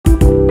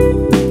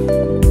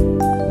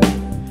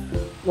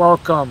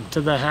Welcome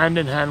to the Hand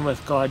in Hand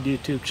with God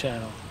YouTube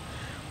channel,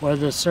 where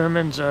the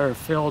sermons are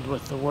filled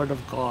with the Word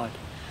of God,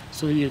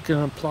 so that you can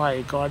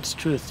apply God's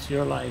truth to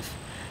your life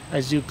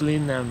as you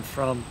glean them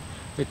from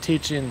the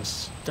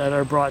teachings that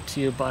are brought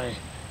to you by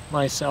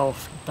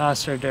myself,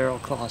 Pastor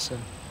Daryl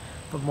Clausen.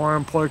 But more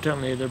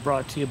importantly, they're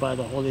brought to you by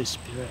the Holy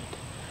Spirit.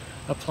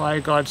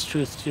 Apply God's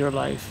truth to your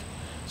life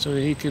so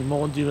that He can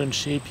mold you and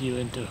shape you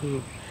into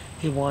who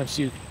He wants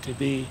you to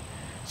be,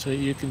 so that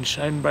you can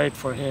shine bright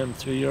for Him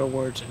through your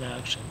words and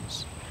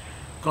actions.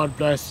 God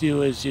bless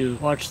you as you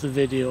watch the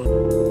video.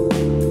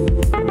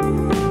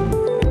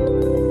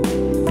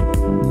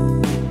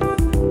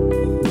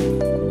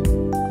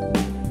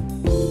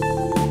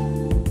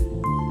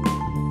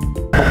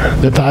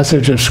 The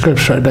passage of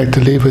Scripture I'd like to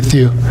leave with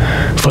you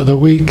for the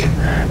week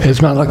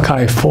is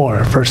Malachi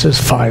 4, verses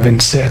 5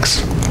 and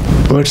 6,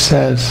 which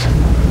says,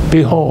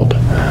 "Behold,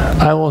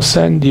 I will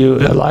send you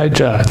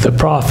Elijah the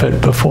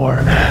prophet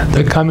before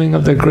the coming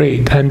of the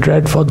great and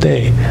dreadful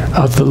day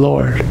of the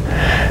Lord.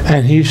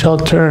 And he shall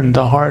turn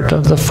the heart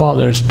of the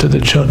fathers to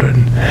the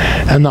children,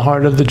 and the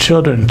heart of the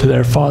children to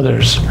their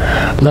fathers,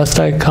 lest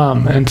I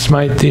come and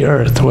smite the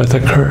earth with a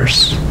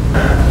curse."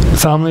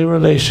 Family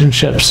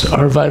relationships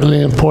are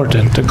vitally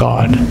important to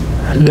God.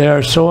 They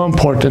are so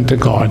important to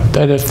God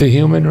that if the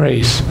human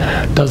race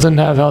doesn't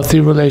have healthy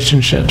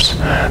relationships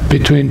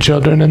between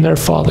children and their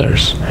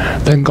fathers,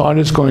 then God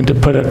is going to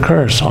put a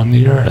curse on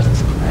the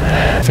earth.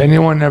 If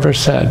anyone ever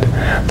said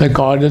that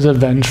God is a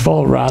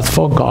vengeful,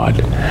 wrathful God,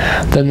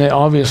 then they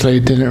obviously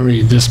didn't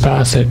read this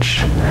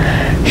passage.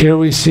 Here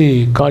we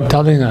see God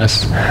telling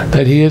us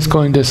that He is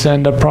going to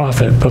send a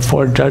prophet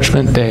before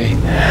Judgment Day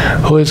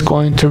who is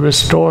going to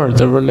restore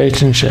the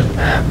relationship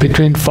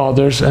between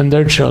fathers and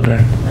their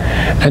children.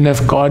 And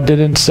if God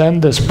didn't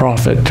send this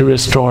prophet to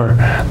restore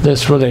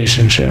this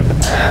relationship,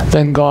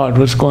 then God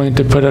was going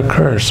to put a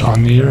curse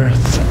on the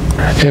earth.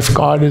 If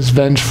God is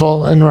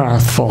vengeful and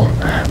wrathful,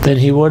 then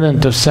He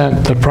wouldn't have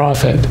sent the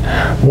prophet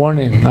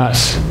warning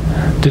us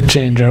to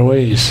change our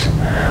ways,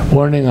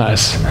 warning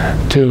us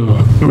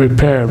to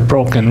repair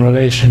broken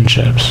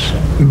relationships.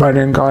 But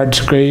in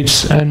God's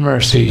grace and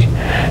mercy,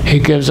 He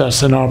gives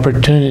us an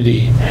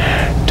opportunity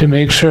to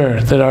make sure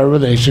that our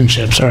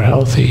relationships are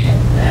healthy.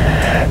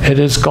 It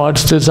is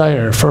God's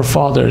desire for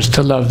fathers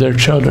to love their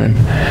children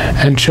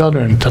and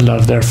children to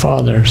love their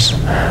fathers.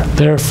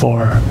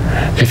 Therefore,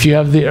 if you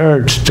have the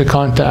urge to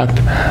contact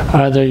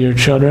either your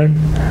children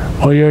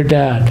or your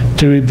dad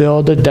to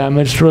rebuild a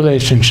damaged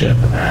relationship,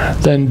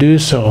 then do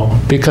so,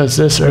 because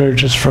this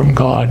urge is from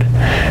God,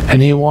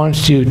 and He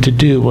wants you to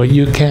do what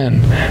you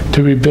can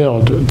to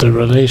rebuild the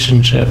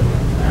relationship.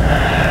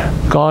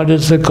 God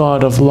is the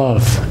God of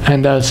love,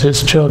 and as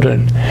His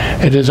children,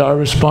 it is our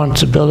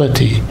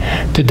responsibility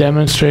to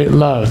demonstrate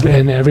love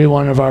in every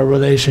one of our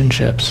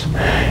relationships,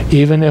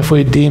 even if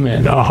we deem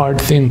it a hard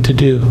thing to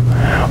do,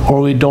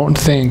 or we don't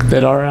think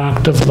that our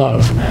act of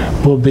love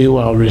will be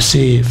well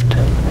received.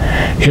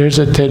 Here's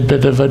a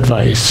tidbit of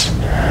advice.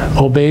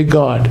 Obey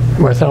God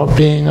without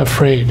being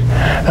afraid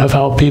of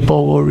how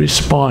people will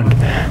respond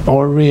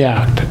or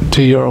react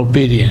to your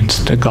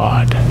obedience to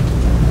God.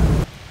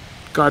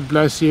 God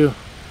bless you.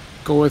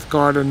 Go with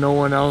God and no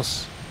one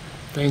else.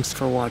 Thanks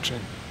for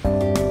watching.